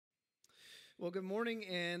Well, good morning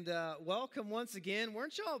and welcome once again.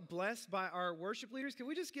 Weren't y'all blessed by our worship leaders? Can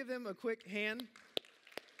we just give them a quick hand?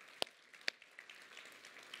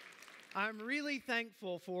 I'm really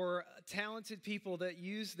thankful for talented people that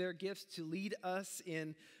use their gifts to lead us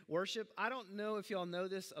in worship. I don't know if y'all know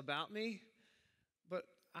this about me, but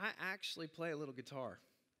I actually play a little guitar.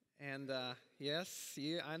 And yes,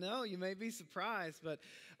 I know you may be surprised, but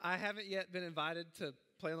I haven't yet been invited to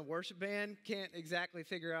play on the worship band. Can't exactly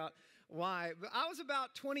figure out why. But I was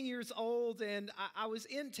about 20 years old, and I was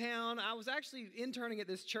in town. I was actually interning at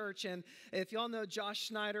this church, and if y'all know Josh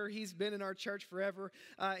Schneider, he's been in our church forever.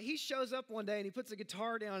 He shows up one day, and he puts a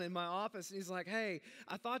guitar down in my office, and he's like, "Hey,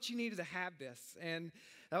 I thought you needed to have this." And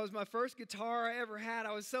that was my first guitar I ever had.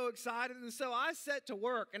 I was so excited, and so I set to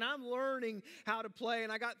work, and I'm learning how to play,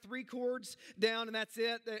 and I got 3 chords down, and that's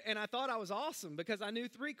it. And I thought I was awesome because I knew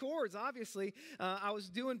 3 chords, obviously. I was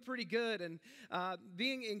doing pretty good, and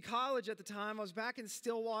being in college at the time, I was back in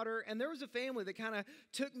Stillwater, and there was a family that kind of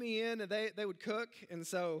took me in, and they would cook, and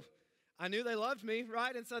so I knew they loved me,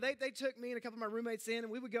 right? And so they took me and a couple of my roommates in,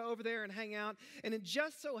 and we would go over there and hang out. And it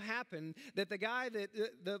just so happened that the guy,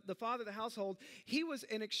 the father of the household, he was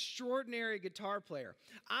an extraordinary guitar player.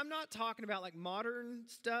 I'm not talking about like modern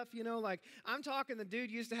stuff, like I'm talking the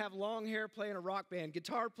dude used to have long hair playing a rock band,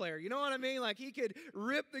 guitar player. You know what I mean? Like he could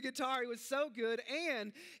rip the guitar. He was so good.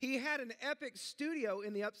 And he had an epic studio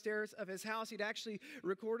in the upstairs of his house. He'd actually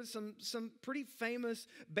recorded some pretty famous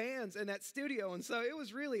bands in that studio. And so it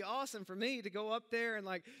was really awesome for me to go up there and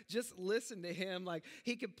like just listen to him. Like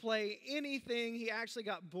he could play anything. He actually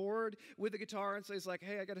got bored with the guitar, and so he's like,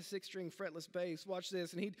 "Hey, I got a 6-string fretless bass. Watch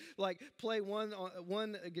this." And he'd like play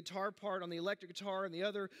one guitar part on the electric guitar and the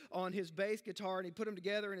other on his bass guitar, and he'd put them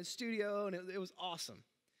together in his studio, and it was awesome.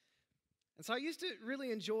 And so I used to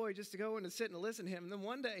really enjoy just to go in and sit and listen to him. And then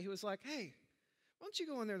one day he was like, "Hey, why don't you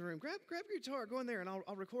go in there in the room, grab your guitar, go in there, and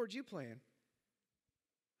I'll record you playing."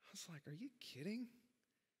 I was like, "Are you kidding?"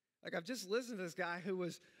 Like, I've just listened to this guy who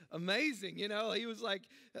was amazing, He was like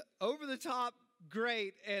over the top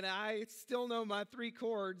great, and I still know my 3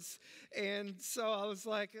 chords. And so I was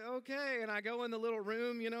like, okay. And I go in the little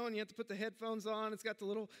room, and you have to put the headphones on. It's got the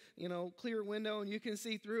little, clear window, and you can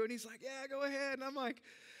see through. And he's like, "Yeah, go ahead." And I'm like,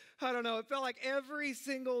 I don't know. It felt like every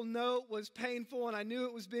single note was painful, and I knew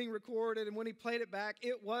it was being recorded. And when he played it back,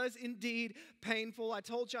 it was indeed painful. I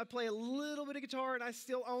told you I play a little bit of guitar, and I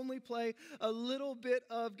still only play a little bit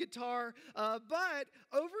of guitar. But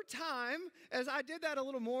over time, as I did that a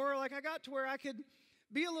little more, like I got to where I could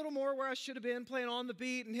be a little more where I should have been, playing on the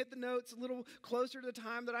beat and hit the notes a little closer to the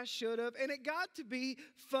time that I should have. And it got to be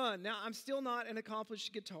fun. Now, I'm still not an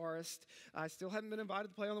accomplished guitarist. I still haven't been invited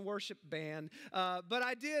to play on the worship band. But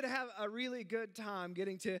I did have a really good time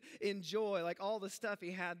getting to enjoy like all the stuff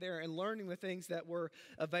he had there and learning the things that were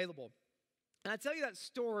available. And I tell you that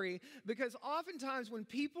story because oftentimes when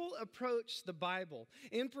people approach the Bible,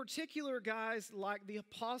 in particular guys like the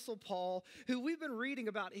Apostle Paul, who we've been reading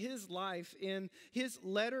about his life in his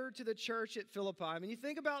letter to the church at Philippi. I mean, you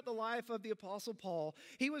think about the life of the Apostle Paul.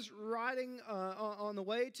 He was riding on the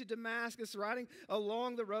way to Damascus, riding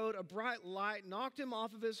along the road. A bright light knocked him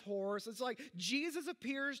off of his horse. It's like Jesus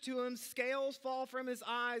appears to him. Scales fall from his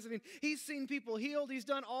eyes. I mean, he's seen people healed. He's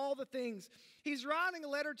done all the things. He's writing a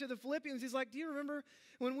letter to the Philippians. He's like, "Do you remember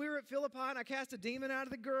when we were at Philippi and I cast a demon out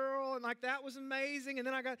of the girl, and like that was amazing, and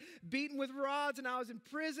then I got beaten with rods and I was in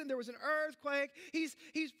prison, there was an earthquake." He's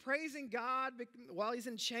praising God while he's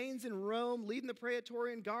in chains in Rome, leading the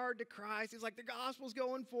Praetorian Guard to Christ. He's like, the gospel's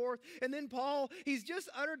going forth. And then Paul, he's just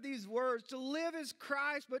uttered these words: "To live is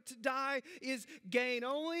Christ, but to die is gain."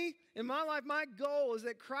 Only in my life, my goal is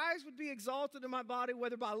that Christ would be exalted in my body,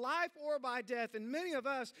 whether by life or by death. And many of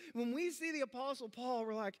us, when we see the Apostle Paul,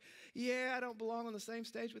 we're like, "Yeah, I don't belong on the same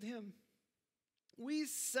stage with him." We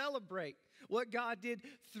celebrate what God did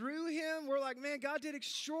through him. We're like, man, God did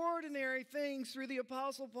extraordinary things through the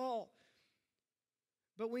Apostle Paul.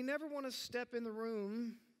 But we never want to step in the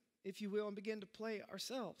room, if you will, and begin to play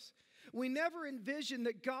ourselves. We never envision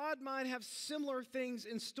that God might have similar things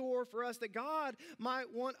in store for us, that God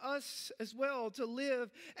might want us as well to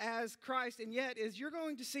live as Christ. And yet, as you're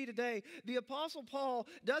going to see today, the Apostle Paul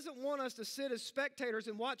doesn't want us to sit as spectators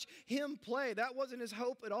and watch him play. That wasn't his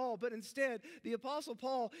hope at all. But instead, the Apostle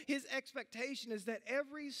Paul, his expectation is that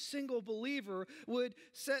every single believer would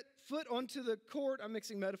set foot onto the court. I'm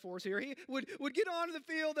mixing metaphors here. He would get onto the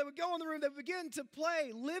field, they would go in the room, they would begin to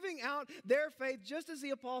play, living out their faith just as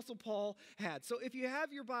the Apostle Paul had. So if you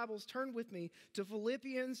have your Bibles, turn with me to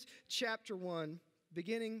Philippians chapter 1,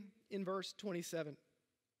 beginning in verse 27.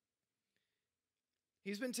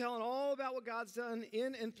 He's been telling all about what God's done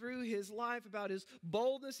in and through his life, about his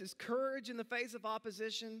boldness, his courage in the face of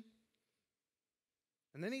opposition.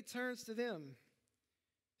 And then he turns to them.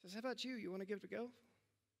 He says, how about you? You want to give it a go?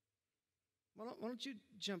 Why don't you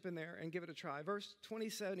jump in there and give it a try? Verse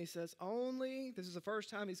 27, he says, this is the first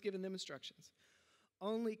time he's given them instructions.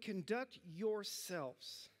 Only conduct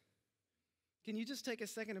yourselves. Can you just take a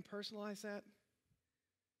second and personalize that?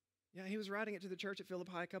 Yeah, he was writing it to the church at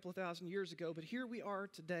Philippi a couple of thousand years ago, but here we are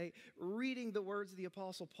today reading the words of the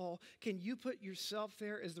Apostle Paul. Can you put yourself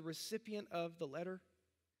there as the recipient of the letter?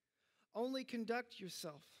 Only conduct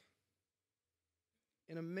yourself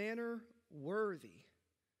in a manner worthy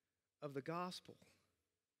of the gospel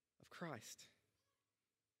of Christ.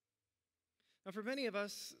 Now, for many of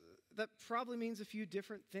us, that probably means a few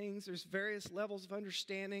different things. There's various levels of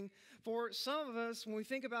understanding. For some of us, when we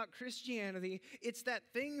think about Christianity, it's that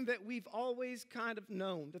thing that we've always kind of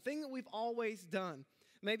known, the thing that we've always done.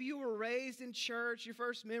 Maybe you were raised in church. Your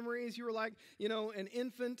first memories, you were like, an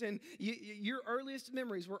infant, and your earliest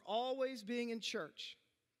memories were always being in church.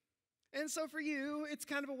 And so for you, it's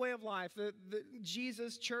kind of a way of life. The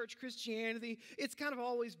Jesus, church, Christianity, it's kind of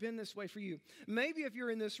always been this way for you. Maybe if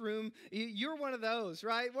you're in this room, you're one of those,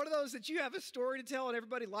 right? One of those that you have a story to tell and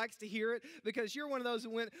everybody likes to hear it because you're one of those who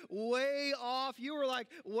went way off. You were like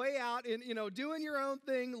way out and, doing your own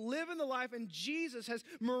thing, living the life, and Jesus has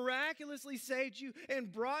miraculously saved you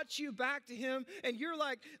and brought you back to him. And you're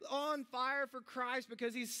like on fire for Christ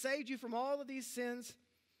because he's saved you from all of these sins.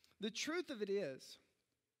 The truth of it is,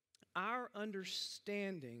 our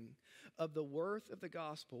understanding of the worth of the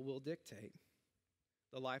gospel will dictate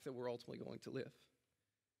the life that we're ultimately going to live.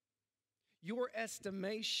 Your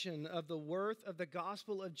estimation of the worth of the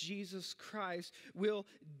gospel of Jesus Christ will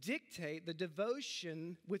dictate the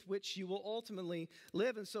devotion with which you will ultimately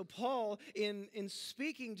live. And so Paul, in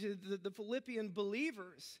speaking to the Philippian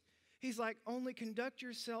believers, he's like, only conduct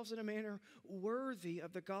yourselves in a manner worthy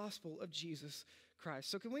of the gospel of Jesus Christ.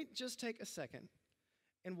 So can we just take a second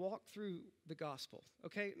and walk through the gospel,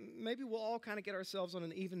 okay? Maybe we'll all kind of get ourselves on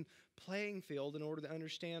an even playing field in order to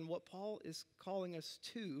understand what Paul is calling us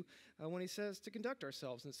to when he says to conduct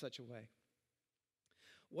ourselves in such a way.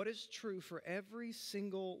 What is true for every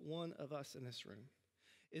single one of us in this room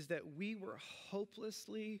is that we were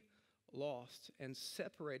hopelessly lost and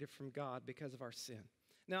separated from God because of our sin.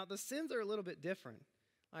 Now, the sins are a little bit different.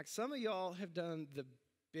 Like some of y'all have done the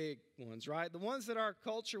big ones, right? The ones that our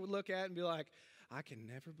culture would look at and be like, I can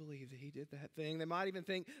never believe that he did that thing. They might even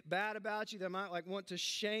think bad about you. They might want to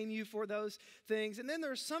shame you for those things. And then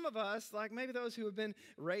there's some of us, like maybe those who have been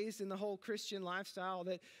raised in the whole Christian lifestyle,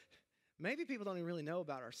 that maybe people don't even really know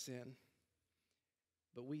about our sin,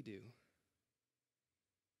 but we do.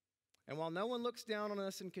 And while no one looks down on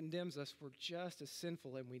us and condemns us, we're just as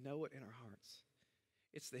sinful, and we know it in our hearts.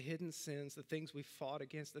 It's the hidden sins, the things we fought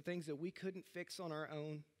against, the things that we couldn't fix on our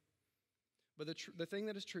own. But the thing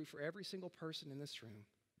that is true for every single person in this room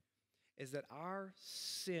is that our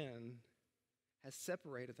sin has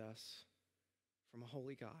separated us from a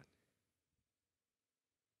holy God.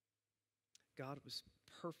 God was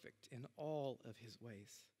perfect in all of his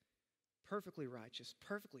ways, perfectly righteous,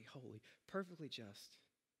 perfectly holy, perfectly just.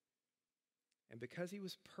 And because he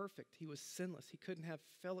was perfect, he was sinless. He couldn't have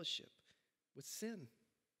fellowship with sin.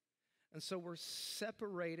 And so we're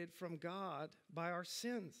separated from God by our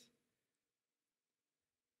sins.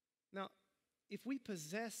 Now, if we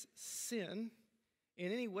possess sin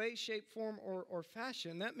in any way, shape, form, or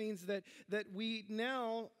fashion, that means that we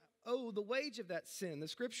now owe the wage of that sin. The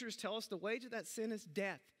scriptures tell us the wage of that sin is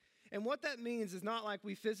death. And what that means is not like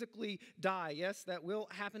we physically die. Yes, that will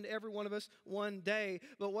happen to every one of us one day.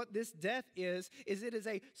 But what this death is it is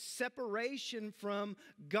a separation from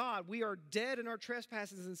God. We are dead in our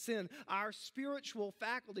trespasses and sin. Our spiritual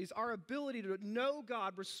faculties, our ability to know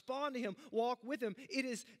God, respond to him, walk with him, it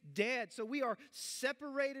is dead. So we are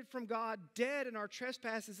separated from God, dead in our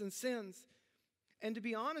trespasses and sins. And to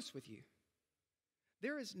be honest with you,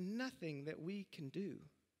 there is nothing that we can do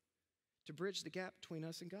to bridge the gap between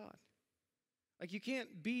us and God. Like, you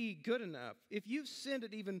can't be good enough. If you've sinned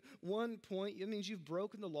at even one point, it means you've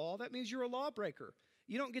broken the law. That means you're a lawbreaker.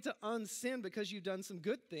 You don't get to unsin because you've done some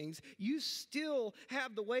good things. You still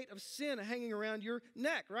have the weight of sin hanging around your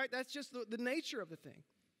neck, right? That's just the nature of the thing.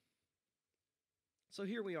 So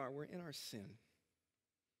here we are. We're in our sin.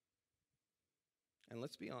 And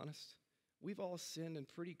let's be honest, we've all sinned in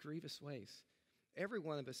pretty grievous ways. Every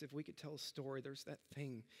one of us, if we could tell a story, there's that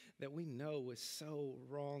thing that we know is so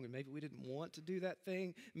wrong, and maybe we didn't want to do that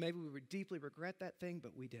thing. Maybe we would deeply regret that thing,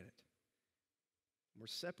 but we did it. We're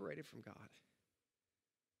separated from God.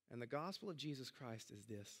 And the gospel of Jesus Christ is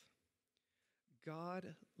this: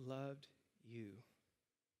 God loved you.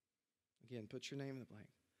 Again, put your name in the blank.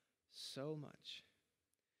 So much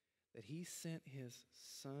that he sent his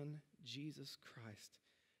son, Jesus Christ,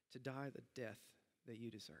 to die the death that you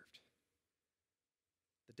deserved.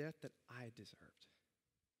 The death that I deserved.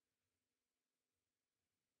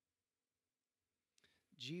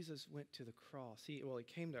 Jesus went to the cross. He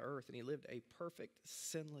came to earth and he lived a perfect,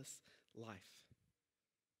 sinless life.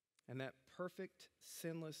 And that perfect,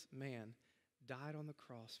 sinless man died on the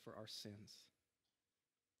cross for our sins.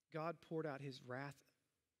 God poured out his wrath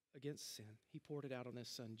against sin. He poured it out on his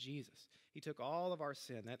son, Jesus. He took all of our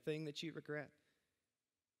sin, that thing that you regret,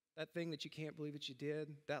 that thing that you can't believe that you did,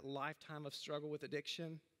 that lifetime of struggle with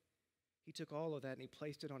addiction. He took all of that and he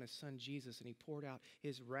placed it on his son, Jesus, and he poured out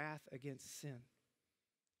his wrath against sin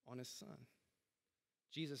on his son.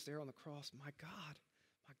 Jesus there on the cross, my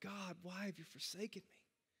God, why have you forsaken me?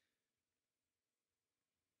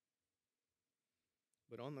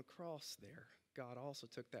 But on the cross there, God also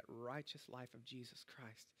took that righteous life of Jesus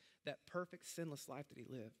Christ, that perfect, sinless life that he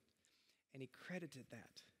lived, and he credited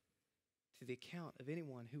that to the account of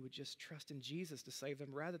anyone who would just trust in Jesus to save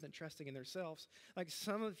them rather than trusting in themselves. Like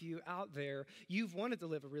some of you out there, you've wanted to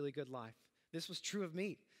live a really good life. This was true of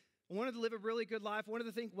me. I wanted to live a really good life, wanted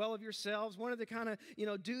to think well of yourselves, wanted to kind of,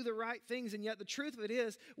 do the right things, and yet the truth of it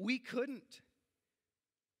is we couldn't.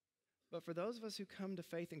 But for those of us who come to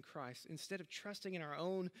faith in Christ, instead of trusting in our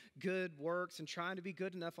own good works and trying to be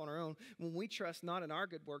good enough on our own, when we trust not in our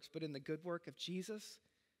good works, but in the good work of Jesus,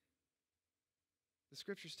 the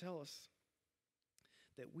scriptures tell us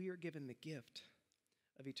that we are given the gift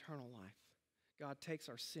of eternal life. God takes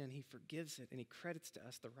our sin, he forgives it, and he credits to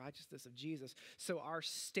us the righteousness of Jesus. So our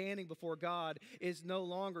standing before God is no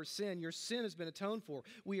longer sin. Your sin has been atoned for.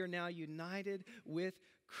 We are now united with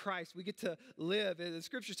Christ. We get to live. The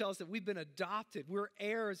scriptures tell us that we've been adopted. We're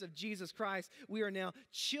heirs of Jesus Christ. We are now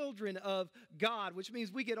children of God, which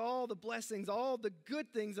means we get all the blessings, all the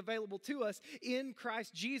good things available to us in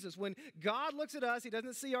Christ Jesus. When God looks at us, he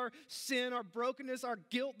doesn't see our sin, our brokenness, our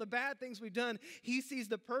guilt, the bad things we've done. He sees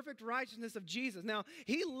the perfect righteousness of Jesus. Now,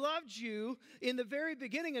 he loved you in the very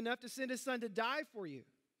beginning enough to send his son to die for you.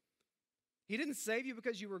 He didn't save you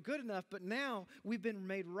because you were good enough, but now we've been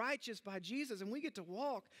made righteous by Jesus, and we get to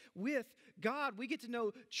walk with God. We get to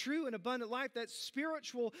know true and abundant life. That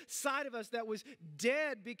spiritual side of us that was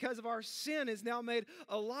dead because of our sin is now made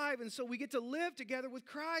alive, and so we get to live together with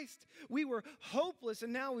Christ. We were hopeless,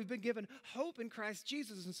 and now we've been given hope in Christ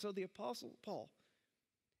Jesus. And so the Apostle Paul,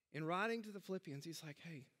 in writing to the Philippians, he's like,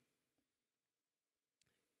 hey,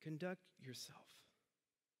 conduct yourself.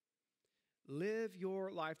 Live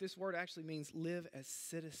your life. This word actually means live as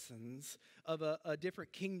citizens of a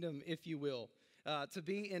different kingdom, if you will. To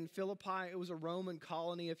be in Philippi, it was a Roman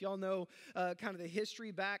colony. If y'all know kind of the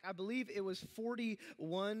history back, I believe it was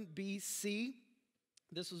 41 BC.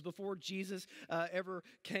 This was before Jesus ever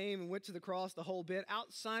came and went to the cross, the whole bit.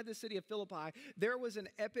 Outside the city of Philippi, there was an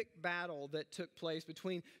epic battle that took place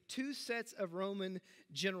between two sets of Roman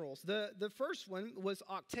generals. The first one was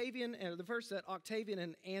Octavian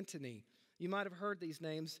and Antony. You might have heard these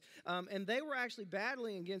names. And they were actually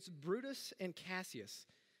battling against Brutus and Cassius.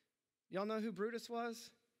 Y'all know who Brutus was?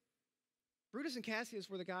 Brutus and Cassius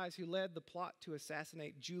were the guys who led the plot to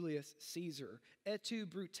assassinate Julius Caesar. Et tu,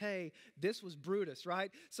 Brute, this was Brutus, right?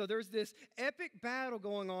 So there's this epic battle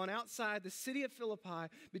going on outside the city of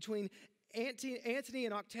Philippi between Antony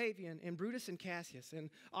and Octavian and Brutus and Cassius. And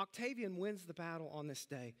Octavian wins the battle on this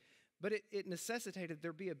day. But it necessitated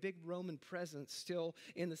there be a big Roman presence still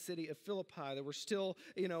in the city of Philippi. There were still,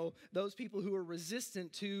 those people who were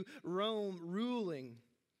resistant to Rome ruling.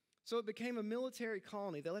 So it became a military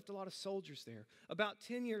colony. They left a lot of soldiers there. About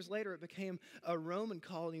 10 years later, it became a Roman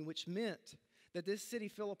colony, which meant that this city,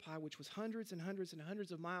 Philippi, which was hundreds and hundreds and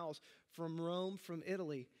hundreds of miles from Rome, from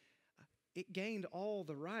Italy, it gained all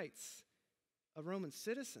the rights of Roman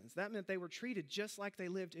citizens. That meant they were treated just like they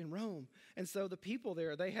lived in Rome. And so the people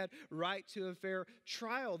there, they had right to a fair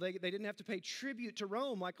trial. They didn't have to pay tribute to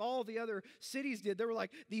Rome like all the other cities did. There were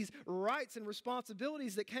like these rights and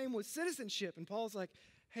responsibilities that came with citizenship. And Paul's like,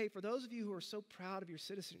 hey, for those of you who are so proud of your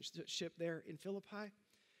citizenship there in Philippi,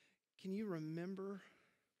 can you remember,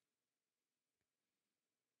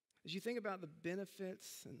 as you think about the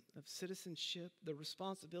benefits of citizenship, the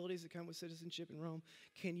responsibilities that come with citizenship in Rome,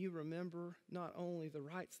 can you remember not only the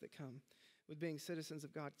rights that come with being citizens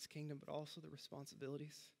of God's kingdom, but also the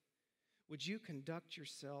responsibilities? Would you conduct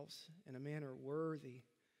yourselves in a manner worthy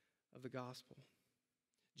of the gospel?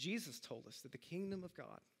 Jesus told us that the kingdom of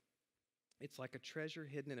God, it's like a treasure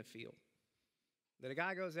hidden in a field. That a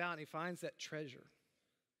guy goes out and he finds that treasure.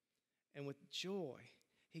 And with joy,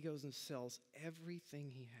 he goes and sells everything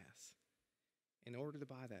he has in order to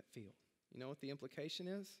buy that field. You know what the implication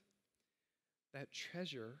is? That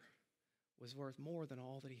treasure was worth more than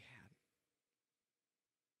all that he had.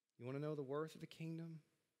 You want to know the worth of the kingdom?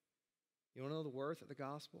 You want to know the worth of the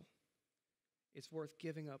gospel? It's worth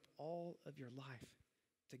giving up all of your life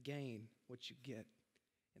to gain what you get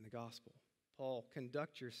in the gospel. Paul,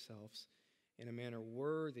 conduct yourselves in a manner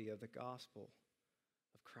worthy of the gospel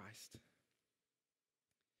of Christ.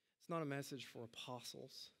 It's not a message for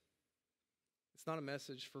apostles. It's not a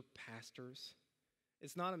message for pastors.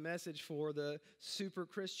 It's not a message for the super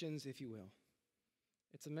Christians, if you will.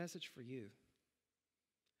 It's a message for you.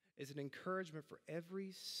 It's an encouragement for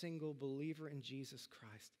every single believer in Jesus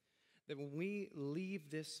Christ that when we leave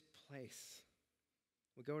this place,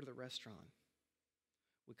 we go to the restaurant,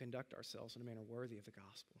 we conduct ourselves in a manner worthy of the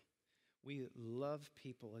gospel. We love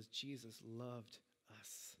people as Jesus loved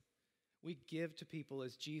us. We give to people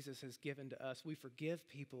as Jesus has given to us. We forgive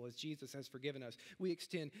people as Jesus has forgiven us. We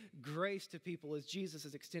extend grace to people as Jesus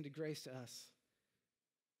has extended grace to us.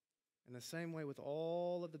 In the same way with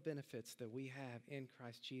all of the benefits that we have in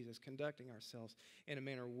Christ Jesus, conducting ourselves in a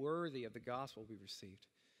manner worthy of the gospel we received.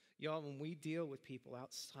 Y'all, when we deal with people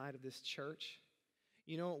outside of this church,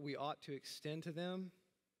 you know what we ought to extend to them?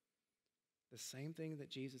 The same thing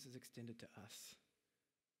that Jesus has extended to us.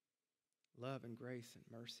 Love and grace and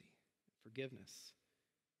mercy, forgiveness.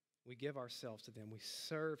 We give ourselves to them. We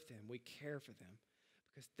serve them. We care for them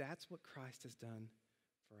because that's what Christ has done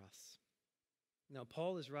for us. Now,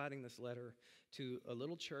 Paul is writing this letter to a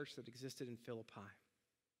little church that existed in Philippi.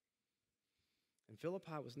 And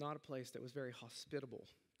Philippi was not a place that was very hospitable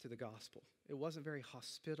to the gospel. It wasn't very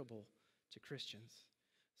hospitable to Christians.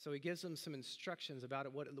 So he gives them some instructions about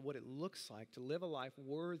it, what it looks like to live a life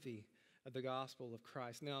worthy of the gospel of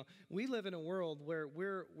Christ. Now, we live in a world where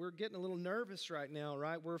we're getting a little nervous right now,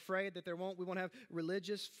 right? We're afraid that we won't have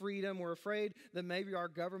religious freedom. We're afraid that maybe our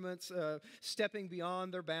government's stepping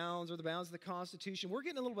beyond their bounds or the bounds of the Constitution. We're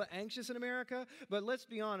getting a little bit anxious in America, but let's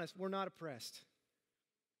be honest, we're not oppressed.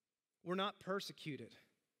 We're not persecuted.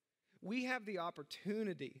 We have the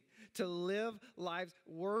opportunity to live lives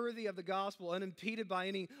worthy of the gospel, unimpeded by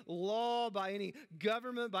any law, by any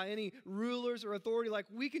government, by any rulers or authority. Like,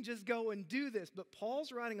 we can just go and do this. But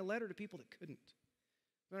Paul's writing a letter to people that couldn't.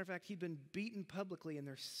 As a matter of fact, he'd been beaten publicly in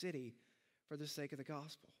their city for the sake of the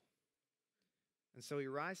gospel. And so he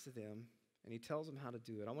writes to them, and he tells them how to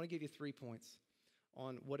do it. I want to give you 3 points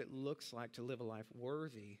on what it looks like to live a life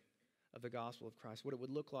worthy of the gospel of Christ, what it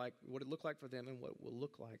looked like for them and what it will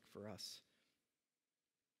look like for us.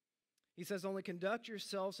 He says, only conduct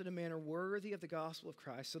yourselves in a manner worthy of the gospel of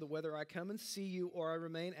Christ, so that whether I come and see you or I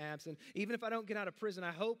remain absent, even if I don't get out of prison,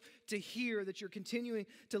 I hope to hear that you're continuing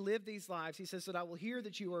to live these lives. He says that I will hear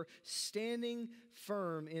that you are standing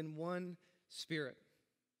firm in one spirit.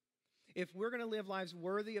 If we're going to live lives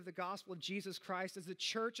worthy of the gospel of Jesus Christ as the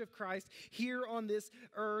church of Christ here on this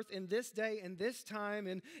earth in this day and this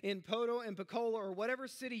time in Poto and Pensacola or whatever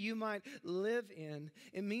city you might live in,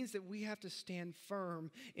 it means that we have to stand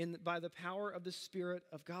firm by the power of the Spirit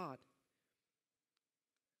of God.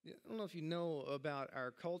 I don't know if you know about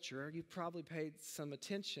our culture. You've probably paid some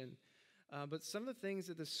attention. But some of the things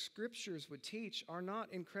that the scriptures would teach are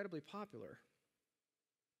not incredibly popular.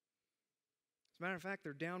 As a matter of fact,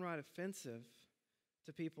 they're downright offensive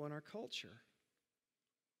to people in our culture.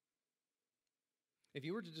 If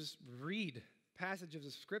you were to just read passages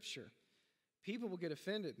of Scripture, people will get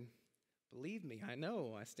offended. Believe me, I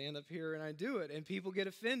know. I stand up here and I do it, and people get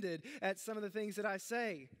offended at some of the things that I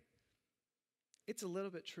say. It's a little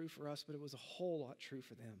bit true for us, but it was a whole lot true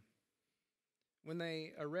for them. When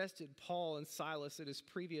they arrested Paul and Silas on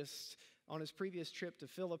his previous trip to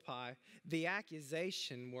Philippi, the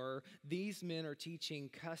accusation were these men are teaching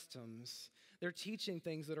customs. They're teaching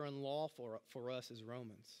things that are unlawful for us as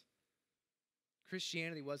Romans.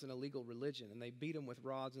 Christianity wasn't a legal religion, and they beat them with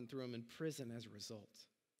rods and threw them in prison as a result.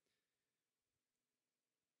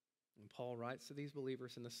 And Paul writes to these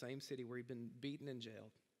believers in the same city where he'd been beaten and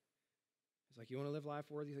jailed. He's like, you want to live life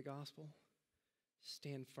worthy of the gospel?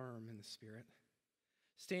 Stand firm in the Spirit.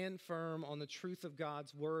 Stand firm on the truth of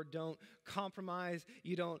God's word. Don't compromise.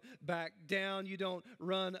 You don't back down. You don't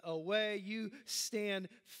run away. You stand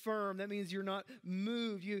firm. That means you're not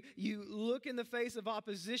moved. You look in the face of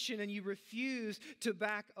opposition and you refuse to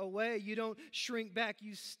back away. You don't shrink back.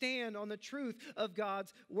 You stand on the truth of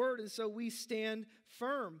God's word. And so we stand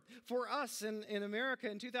firm. For us in America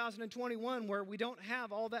in 2021, where we don't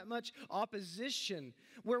have all that much opposition,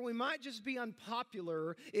 where we might just be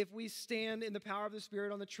unpopular if we stand in the power of the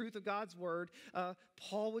Spirit on the truth of God's word,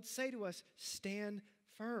 Paul would say to us, stand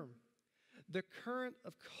firm. the current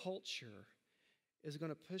of culture is going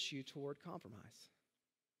to push you toward compromise.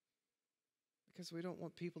 Because we don't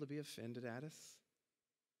want people to be offended at us.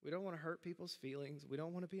 We don't want to hurt people's feelings. We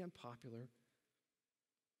don't want to be unpopular.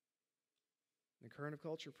 The current of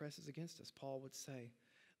culture presses against us. Paul would say,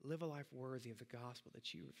 live a life worthy of the gospel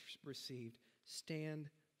that you received. Stand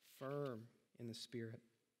firm in the Spirit.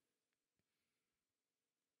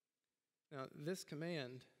 Now, this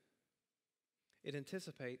command, it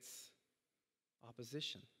anticipates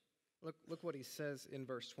opposition. Look what he says in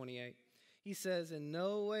verse 28. He says, in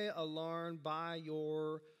no way alarmed by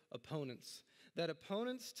your opponents. That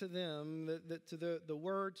opponents to them, to the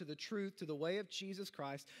word, to the truth, to the way of Jesus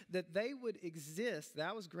Christ, that they would exist,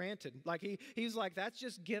 that was granted. Like he's like, that's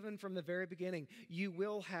just given from the very beginning. You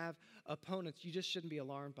will have opponents. You just shouldn't be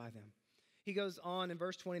alarmed by them. He goes on in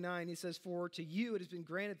verse 29, he says, for to you it has been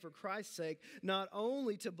granted for Christ's sake, not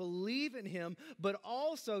only to believe in him, but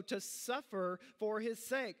also to suffer for his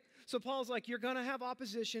sake. So Paul's like, you're going to have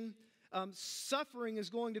opposition. Suffering is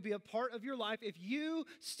going to be a part of your life. If you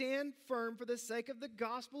stand firm for the sake of the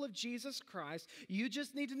gospel of Jesus Christ, you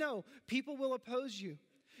just need to know people will oppose you.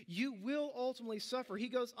 You will ultimately suffer. He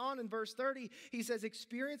goes on in verse 30, he says,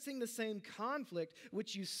 experiencing the same conflict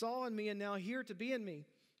which you saw in me and now hear to be in me.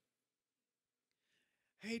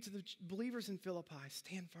 Hey, to the believers in Philippi,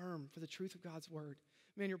 stand firm for the truth of God's word.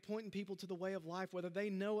 Man, you're pointing people to the way of life, whether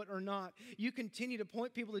they know it or not. You continue to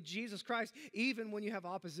point people to Jesus Christ, even when you have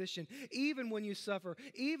opposition, even when you suffer,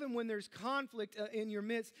 even when there's conflict in your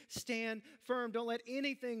midst. Stand firm. Don't let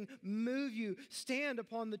anything move you. Stand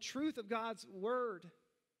upon the truth of God's word.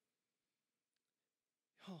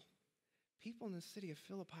 Oh, people in the city of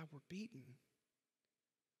Philippi were beaten.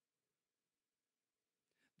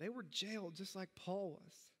 They were jailed just like Paul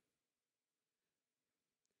was.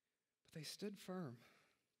 But they stood firm.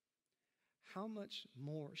 How much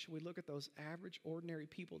more should we look at those average, ordinary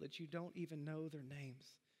people that you don't even know their names?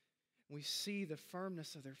 We see the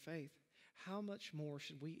firmness of their faith. How much more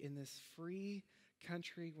should we, in this free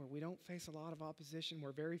country where we don't face a lot of opposition,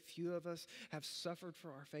 where very few of us have suffered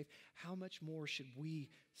for our faith, how much more should we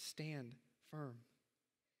stand firm?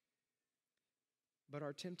 But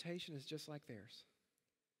our temptation is just like theirs,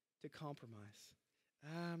 to compromise.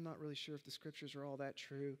 I'm not really sure if the scriptures are all that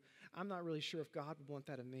true. I'm not really sure if God would want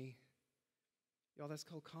that of me. Y'all, that's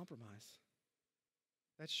called compromise.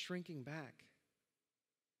 That's shrinking back.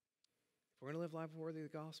 If we're going to live life worthy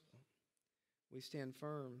of the gospel, we stand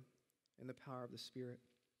firm in the power of the Spirit.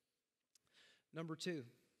 Number two,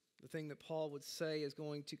 the thing that Paul would say is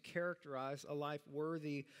going to characterize a life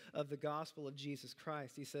worthy of the gospel of Jesus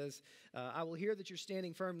Christ. He says, I will hear that you're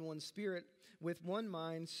standing firm in one spirit, with one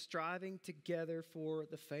mind, striving together for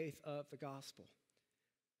the faith of the gospel.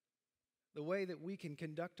 The way that we can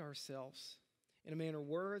conduct ourselves in a manner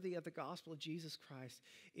worthy of the gospel of Jesus Christ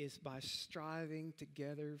is by striving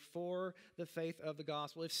together for the faith of the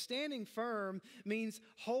gospel. If standing firm means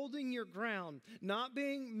holding your ground, not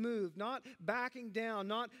being moved, not backing down,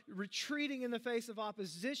 not retreating in the face of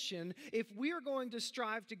opposition, if we are going to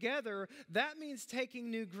strive together, that means taking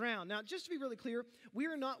new ground. Now, just to be really clear, we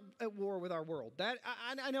are not at war with our world. That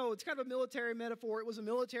I know it's kind of a military metaphor. It was a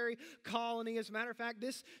military colony. As a matter of fact,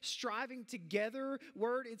 this striving together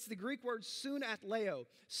word, it's the Greek word sunathleo.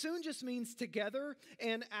 Sun just means together,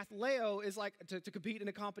 and athleo is like to compete in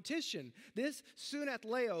a competition. This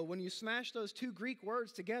sunathleo, when you smash those two Greek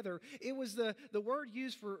words together, it was the word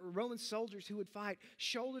used for Roman soldiers who would fight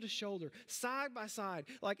shoulder to shoulder, side by side,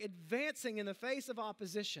 like advancing in the face of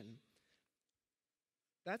opposition.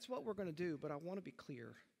 That's what we're going to do, but I want to be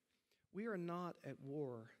clear. We are not at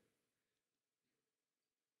war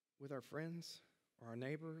with our friends or our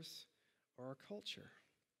neighbors or our culture.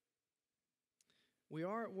 We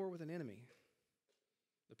are at war with an enemy,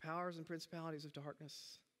 the powers and principalities of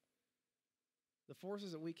darkness, the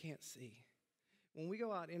forces that we can't see. When we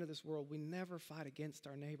go out into this world, we never fight against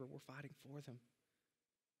our neighbor. We're fighting for them.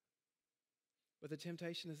 But the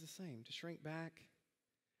temptation is the same, to shrink back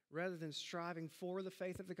rather than striving for the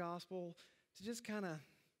faith of the gospel, to just kind of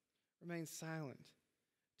remain silent,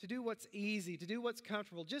 to do what's easy, to do what's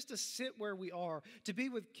comfortable, just to sit where we are, to be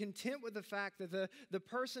content with the fact that the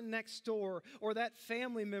person next door or that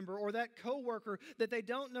family member or that coworker, that they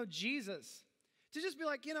don't know Jesus, to just be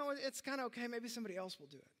like, it's kind of okay, maybe somebody else will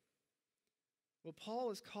do it. Well,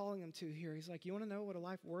 Paul is calling them to here. He's like, you want to know what a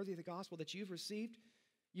life worthy of the gospel that you've received?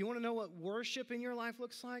 You want to know what worship in your life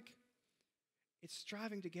looks like? It's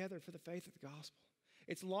striving together for the faith of the gospel.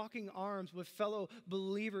 It's locking arms with fellow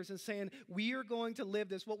believers and saying, we are going to live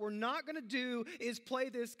this. What we're not going to do is play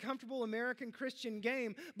this comfortable American Christian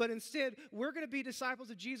game, but instead, we're going to be disciples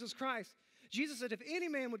of Jesus Christ. Jesus said, if any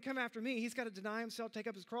man would come after me, he's got to deny himself, take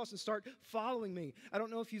up his cross, and start following me. I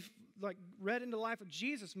don't know if you've read into the life of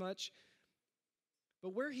Jesus much, but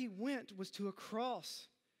where he went was to a cross,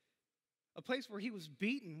 a place where he was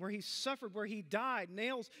beaten, where he suffered, where he died,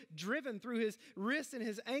 nails driven through his wrists and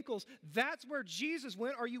his ankles. That's where Jesus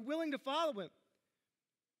went. Are you willing to follow him?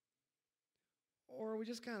 Or are we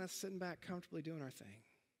just kind of sitting back comfortably doing our thing?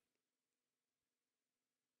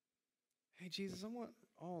 Hey, Jesus, I want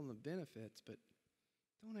all the benefits, but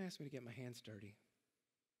don't ask me to get my hands dirty.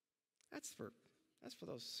 That's for that's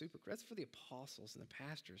for the apostles and the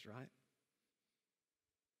pastors, right?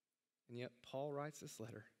 And yet Paul writes this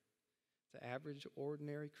letter to average,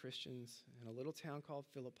 ordinary Christians in a little town called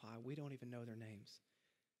Philippi. We don't even know their names.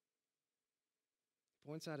 He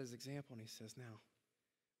points out his example and he says, now,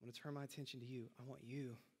 I'm going to turn my attention to you. I want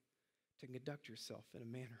you to conduct yourself in a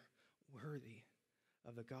manner worthy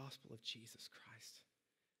of the gospel of Jesus Christ,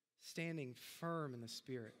 standing firm in the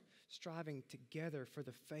Spirit, striving together for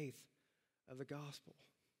the faith of the gospel.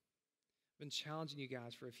 I've been challenging you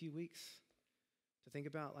guys for a few weeks to think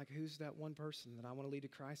about who's that one person that I want to lead to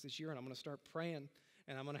Christ this year, and I'm going to start praying,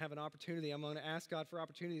 and I'm going to have an opportunity. I'm going to ask God for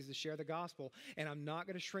opportunities to share the gospel, and I'm not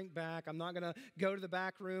going to shrink back. I'm not going to go to the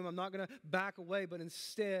back room. I'm not going to back away, but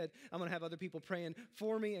instead, I'm going to have other people praying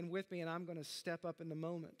for me and with me, and I'm going to step up in the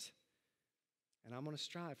moment, and I'm going to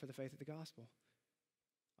strive for the faith of the gospel.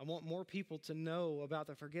 I want more people to know about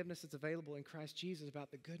the forgiveness that's available in Christ Jesus,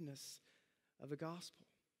 about the goodness of the gospel.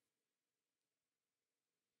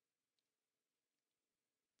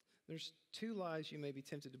 There's two lies you may be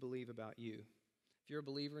tempted to believe about you if you're a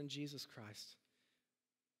believer in Jesus Christ.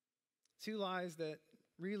 Two lies that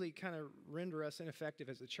really kind of render us ineffective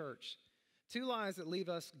as a church. Two lies that leave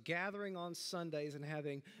us gathering on Sundays and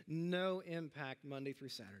having no impact Monday through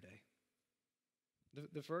Saturday.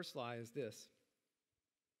 The first lie is this: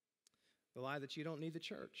 the lie that you don't need the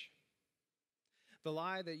church. The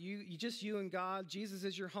lie that you and God, Jesus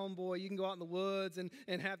is your homeboy. You can go out in the woods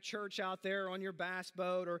and have church out there on your bass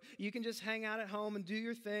boat, or you can just hang out at home and do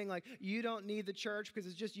your thing. Like, you don't need the church because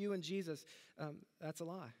it's just you and Jesus. That's a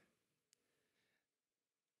lie.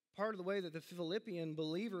 Part of the way that the Philippian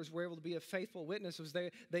believers were able to be a faithful witness was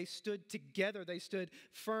they stood together. They stood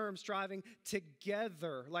firm, striving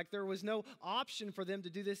together. Like there was no option for them to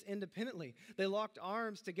do this independently. They locked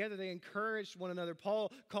arms together. They encouraged one another.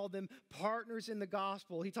 Paul called them partners in the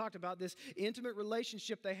gospel. He talked about this intimate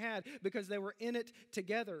relationship they had because they were in it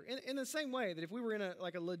together. In the same way that if we were in a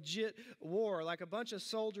legit war, like a bunch of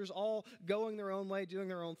soldiers all going their own way, doing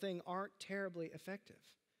their own thing, aren't terribly effective.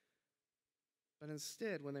 But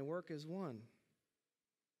instead, when they work as one,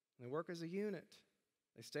 when they work as a unit,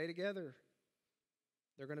 they stay together,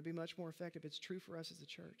 they're going to be much more effective. It's true for us as a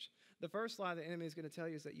church. The first lie the enemy is going to tell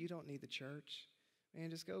you is that you don't need the church. Man,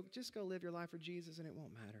 just go live your life for Jesus and it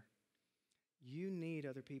won't matter. You need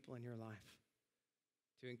other people in your life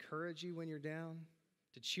to encourage you when you're down,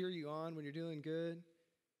 to cheer you on when you're doing good,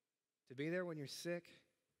 to be there when you're sick,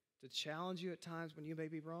 to challenge you at times when you may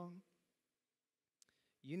be wrong.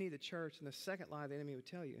 You need the church. And the second lie the enemy would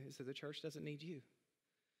tell you is that the church doesn't need you.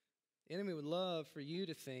 The enemy would love for you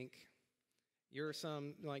to think you're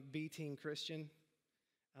some B-team Christian.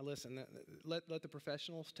 Now listen, let the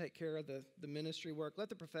professionals take care of the ministry work. Let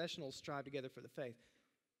the professionals strive together for the faith.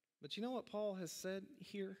 But you know what Paul has said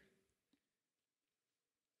here?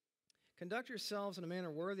 Conduct yourselves in a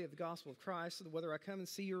manner worthy of the gospel of Christ, so that whether I come and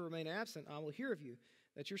see you or remain absent, I will hear of you,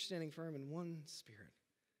 that you're standing firm in one spirit,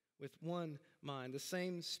 with one mind. The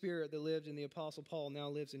same Spirit that lived in the Apostle Paul now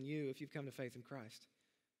lives in you if you've come to faith in Christ.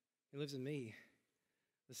 He lives in me.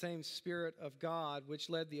 The same Spirit of God which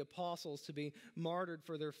led the apostles to be martyred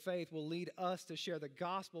for their faith will lead us to share the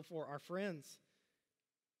gospel for our friends.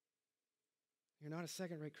 You're not a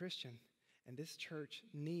second-rate Christian, and this church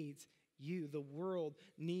needs you. The world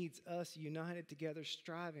needs us united together,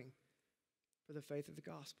 striving for the faith of the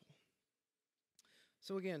gospel.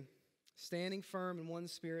 So again, standing firm in one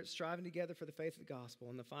spirit, striving together for the faith of the gospel.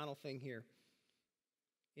 And the final thing here,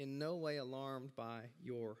 in no way alarmed by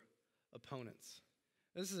your opponents.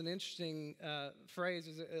 This is an interesting phrase.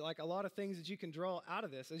 There's a lot of things that you can draw out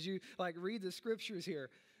of this as you read the scriptures here.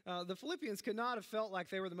 The Philippians could not have felt like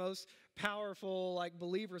they were the most powerful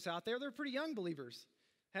believers out there. They're pretty young believers.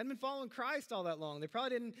 Hadn't been following Christ all that long. They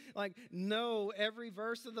probably didn't know every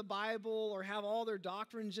verse of the Bible or have all their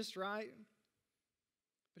doctrine just right.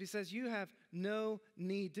 But he says, you have no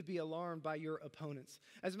need to be alarmed by your opponents.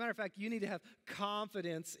 As a matter of fact, you need to have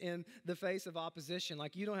confidence in the face of opposition.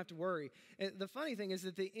 You don't have to worry. And the funny thing is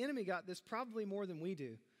that the enemy got this probably more than we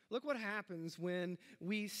do. Look what happens when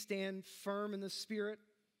we stand firm in the Spirit.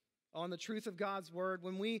 on the truth of God's word,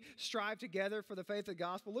 when we strive together for the faith of the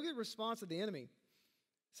gospel, look at the response of the enemy.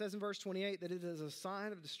 It says in verse 28 that it is a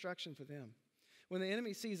sign of destruction for them. When the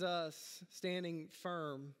enemy sees us standing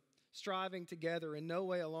firm, striving together, in no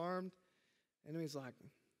way alarmed, the enemy's like,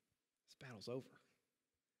 this battle's over.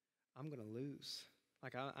 I'm going to lose.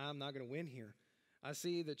 Like, I'm not going to win here. I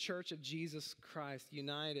see the church of Jesus Christ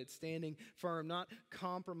united, standing firm, not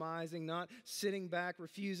compromising, not sitting back,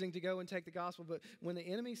 refusing to go and take the gospel. But when the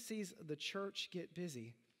enemy sees the church get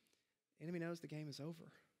busy, the enemy knows the game is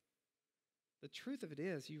over. The truth of it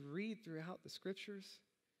is, you read throughout the scriptures,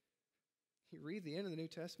 you read the end of the New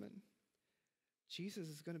Testament, Jesus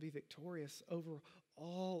is going to be victorious over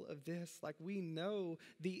all of this. Like, we know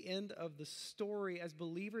the end of the story as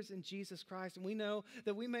believers in Jesus Christ, and we know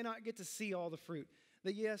that we may not get to see all the fruit.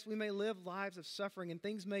 That yes, we may live lives of suffering and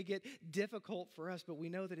things may get difficult for us, but we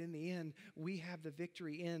know that in the end, we have the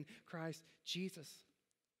victory in Christ Jesus.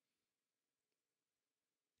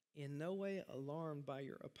 In no way alarmed by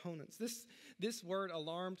your opponents. This word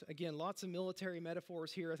alarmed, again, lots of military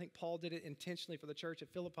metaphors here. I think Paul did it intentionally for the church at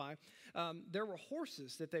Philippi. There were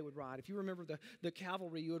horses that they would ride. If you remember the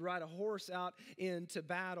cavalry, you would ride a horse out into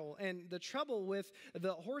battle. And the trouble with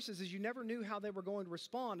the horses is you never knew how they were going to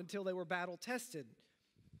respond until they were battle tested.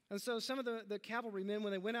 And so some of the cavalrymen,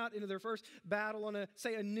 when they went out into their first battle on a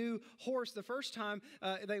new horse, the first time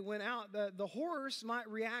they went out, the horse might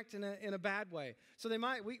react in a bad way. So they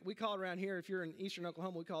might, we call it around here, if you're in eastern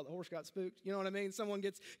Oklahoma, we call it the horse got spooked. You know what I mean? Someone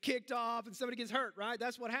gets kicked off and somebody gets hurt, right?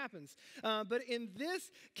 That's what happens. But in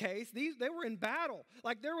this case, they were in battle.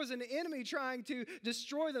 Like, there was an enemy trying to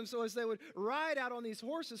destroy them. So as they would ride out on these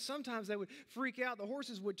horses, sometimes they would freak out. The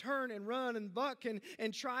horses would turn and run and buck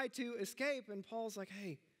and try to escape. And Paul's like,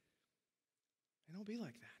 hey, don't be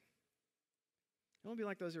like that. Don't be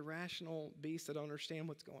like those irrational beasts that don't understand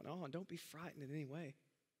what's going on. Don't be frightened in any way.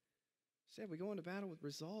 Instead, we go into battle with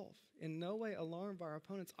resolve, in no way alarmed by our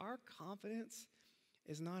opponents. Our confidence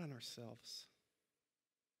is not in ourselves.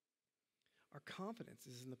 Our confidence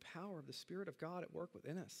is in the power of the Spirit of God at work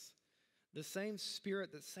within us. The same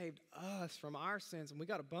Spirit that saved us from our sins, and we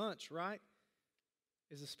got a bunch, right?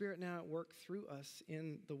 Is the Spirit now at work through us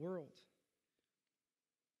in the world.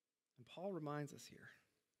 And Paul reminds us here,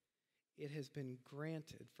 it has been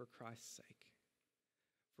granted for Christ's sake.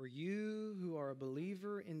 For you who are a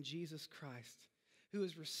believer in Jesus Christ, who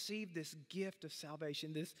has received this gift of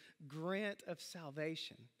salvation, this grant of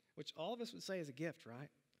salvation, which all of us would say is a gift, right?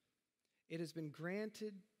 It has been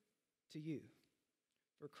granted to you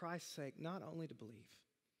for Christ's sake, not only to believe,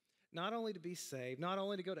 not only to be saved, not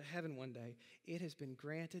only to go to heaven one day. It has been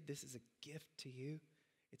granted. This is a gift to you.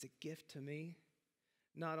 It's a gift to me.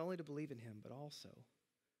 Not only to believe in him, but also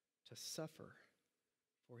to suffer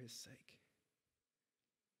for his sake.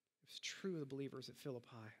 It was true of the believers at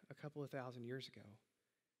Philippi a couple of thousand years ago,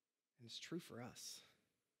 and it's true for us.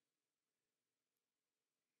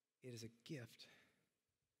 It is a gift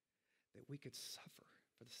that we could suffer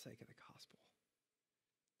for the sake of the gospel.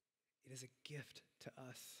 It is a gift to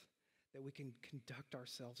us that we can conduct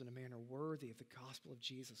ourselves in a manner worthy of the gospel of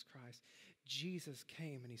Jesus Christ. Jesus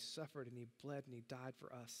came and he suffered and he bled and he died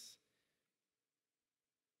for us.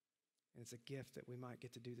 And it's a gift that we might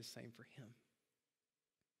get to do the same for him.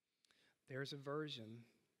 There's a version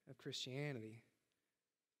of Christianity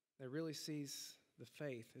that really sees the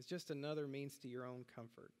faith as just another means to your own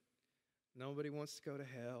comfort. Nobody wants to go to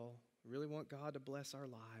hell. We really want God to bless our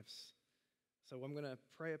lives. So I'm going to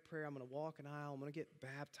pray a prayer. I'm going to walk an aisle. I'm going to get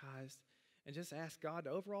baptized and just ask God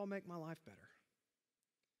to overall make my life better.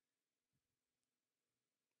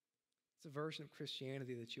 It's a version of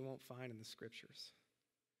Christianity that you won't find in the scriptures.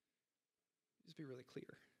 Just be really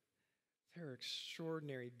clear. There are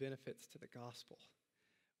extraordinary benefits to the gospel.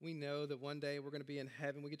 We know that one day we're going to be in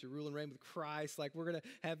heaven. We get to rule and reign with Christ. Like, we're going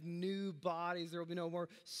to have new bodies. There will be no more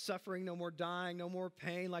suffering, no more dying, no more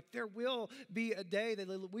pain. Like, there will be a day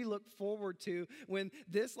that we look forward to when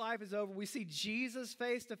this life is over. We see Jesus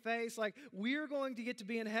face to face. Like, we're going to get to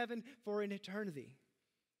be in heaven for an eternity.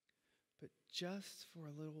 But just for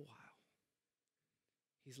a little while,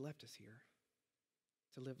 he's left us here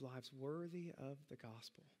to live lives worthy of the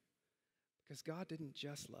gospel. Because God didn't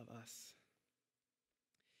just love us.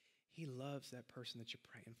 He loves that person that you're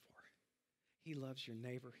praying for. He loves your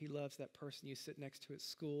neighbor. He loves that person you sit next to at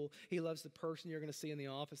school. He loves the person you're going to see in the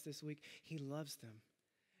office this week. He loves them,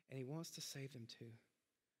 and he wants to save them too.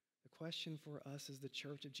 The question for us as the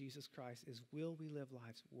church of Jesus Christ is, will we live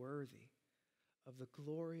lives worthy of the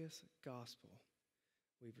glorious gospel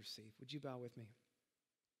we've received? Would you bow with me?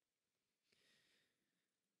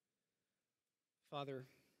 Father,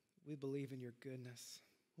 we believe in your goodness.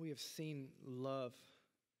 We have seen love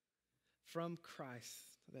from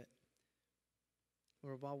Christ, that,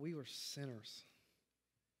 Lord, while we were sinners,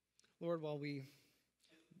 Lord, while we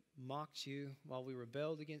mocked you, while we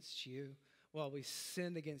rebelled against you, while we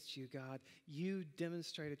sinned against you, God, you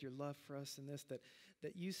demonstrated your love for us in this,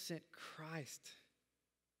 that you sent Christ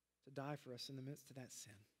to die for us in the midst of that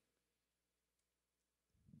sin.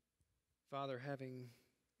 Father, having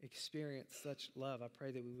experienced such love, I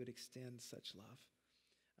pray that we would extend such love.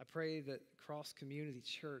 I pray that Cross Community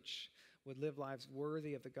Church would live lives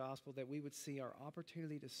worthy of the gospel, that we would see our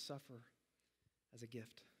opportunity to suffer as a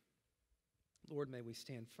gift. Lord, may we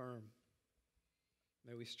stand firm.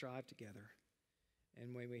 May we strive together.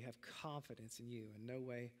 And may we have confidence in you, in no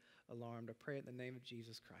way alarmed. I pray in the name of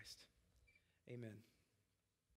Jesus Christ. Amen.